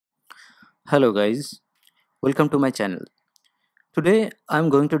Hello guys, welcome to my channel. Today I am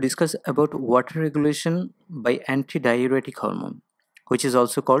going to discuss about water regulation by antidiuretic hormone, which is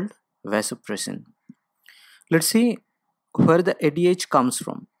also called vasopressin. Let's see where the ADH comes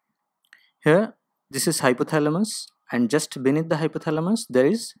from. Here this is hypothalamus, and just beneath the hypothalamus there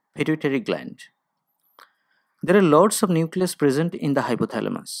is pituitary gland. There are lots of nucleus present in the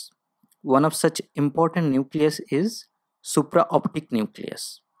hypothalamus. One of such important nucleus is supraoptic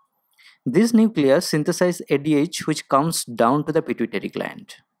nucleus. This nucleus synthesizes ADH, which comes down to the pituitary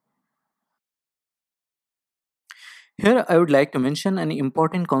gland. Here I would like to mention an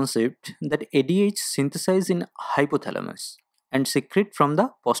important concept that ADH synthesized in hypothalamus and secrete from the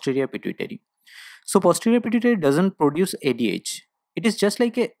posterior pituitary. So posterior pituitary doesn't produce ADH. It is just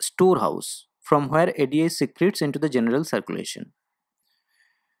like a storehouse from where ADH secretes into the general circulation.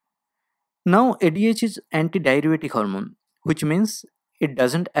 Now ADH is antidiuretic hormone, which means it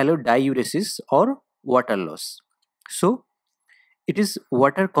doesn't allow diuresis or water loss. So it is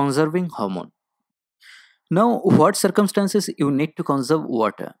water conserving hormone. Now, what circumstances you need to conserve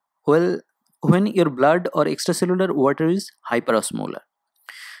water? Well, when your blood or extracellular water is hyperosmolar.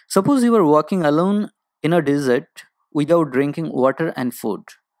 Suppose you are walking alone in a desert without drinking water and food.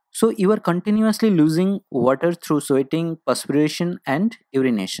 So you are continuously losing water through sweating, perspiration, and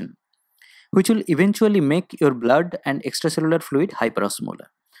urination, which will eventually make your blood and extracellular fluid hyperosmolar.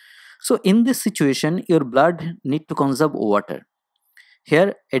 So in this situation, your blood need to conserve water.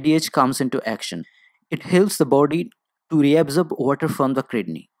 Here ADH comes into action. It helps the body to reabsorb water from the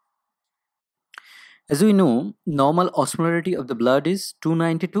kidney. As we know, normal osmolarity of the blood is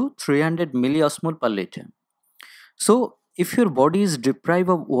 290 to 300 milliosmol per liter. So if your body is deprived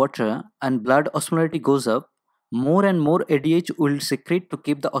of water and blood osmolarity goes up, more and more ADH will secrete to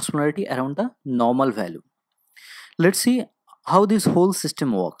keep the osmolarity around the normal value. Let's see how this whole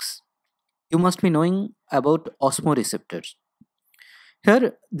system works. You must be knowing about osmoreceptors.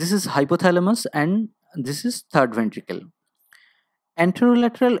 Here, this is hypothalamus and this is third ventricle.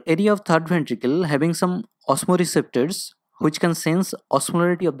 Anterolateral area of third ventricle having some osmoreceptors which can sense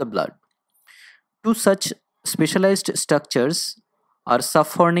osmolarity of the blood. Two such specialized structures are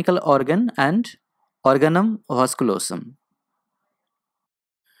subfornical organ and organum vasculosum.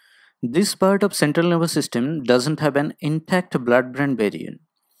 This part of central nervous system doesn't have an intact blood-brain barrier.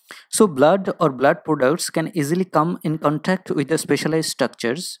 So blood or blood products can easily come in contact with the specialized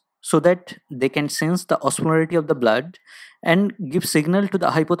structures so that they can sense the osmolarity of the blood and give signal to the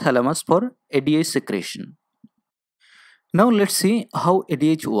hypothalamus for ADH secretion. Now let's see how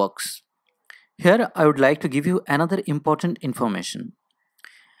ADH works. Here I would like to give you another important information.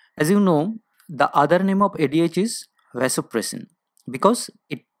 As you know, the other name of ADH is vasopressin because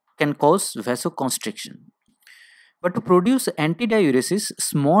it can cause vasoconstriction. But to produce antidiuresis,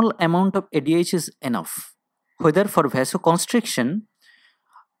 small amount of ADH is enough. Whether for vasoconstriction,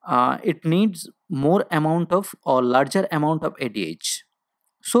 it needs more amount of or larger amount of ADH.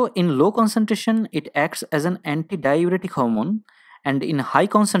 So in low concentration, it acts as an antidiuretic hormone, and in high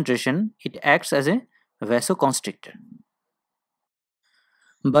concentration, it acts as a vasoconstrictor.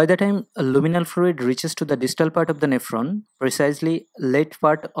 By the time a luminal fluid reaches to the distal part of the nephron, precisely late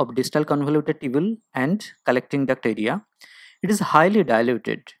part of distal convoluted tubule and collecting duct area, it is highly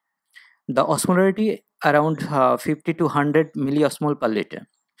diluted. The osmolarity around 50 to 100 milliosmol per liter.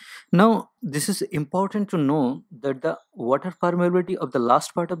 Now, this is important to know that the water permeability of the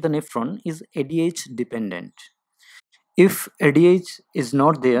last part of the nephron is ADH dependent. If ADH is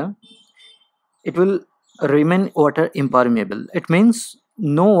not there, it will remain water impermeable. It means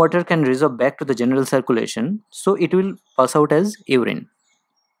no water can resorb back to the general circulation, so it will pass out as urine.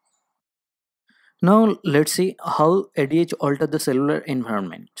 Now let's see how ADH alter the cellular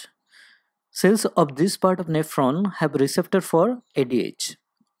environment. Cells of this part of nephron have receptor for ADH.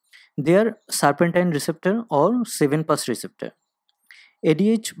 They are serpentine receptor or 7-pas receptor.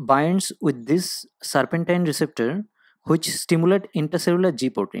 ADH binds with this serpentine receptor which stimulate intercellular G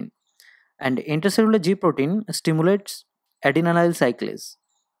protein, and intercellular G protein stimulates adenylyl cyclase,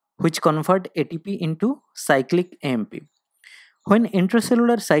 which convert ATP into cyclic AMP. When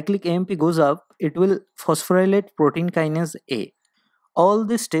intracellular cyclic AMP goes up, it will phosphorylate protein kinase A. All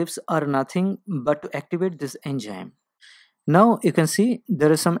these steps are nothing but to activate this enzyme. Now you can see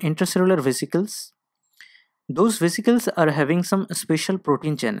there are some intracellular vesicles. Those vesicles are having some special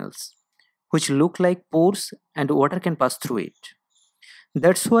protein channels which look like pores and water can pass through it.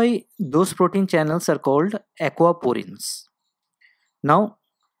 That's why those protein channels are called aquaporins. Now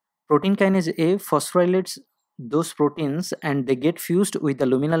protein kinase A phosphorylates those proteins and they get fused with the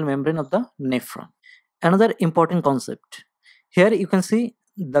luminal membrane of the nephron. Another important concept. Here you can see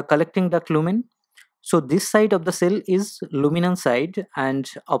the collecting duct lumen. So this side of the cell is luminal side and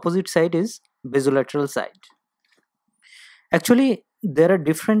opposite side is basolateral side. Actually, there are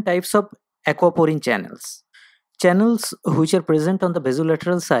different types of aquaporin channels. Channels which are present on the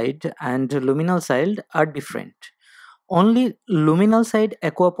basolateral side and luminal side are different. Only luminal side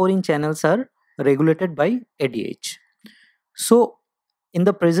aquaporin channels are regulated by ADH. So, in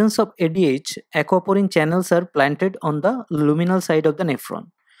the presence of ADH, aquaporin channels are planted on the luminal side of the nephron.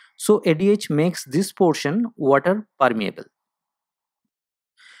 So, ADH makes this portion water permeable.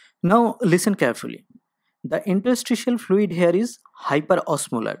 Now, listen carefully. The interstitial fluid here is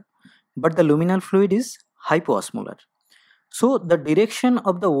hyperosmolar, but the luminal fluid is hypoosmolar. So, the direction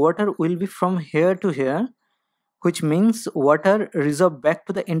of the water will be from here to here, which means water resorbed back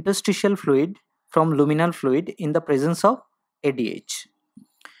to the interstitial fluid from luminal fluid in the presence of ADH.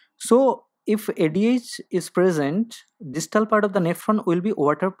 So, if ADH is present, distal part of the nephron will be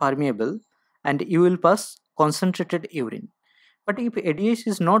water permeable and you will pass concentrated urine. But if ADH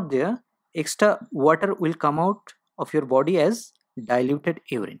is not there, extra water will come out of your body as diluted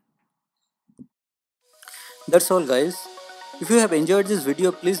urine. That's all, guys. If you have enjoyed this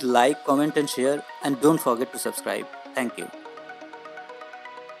video, please like, comment and share, and don't forget to subscribe. Thank you.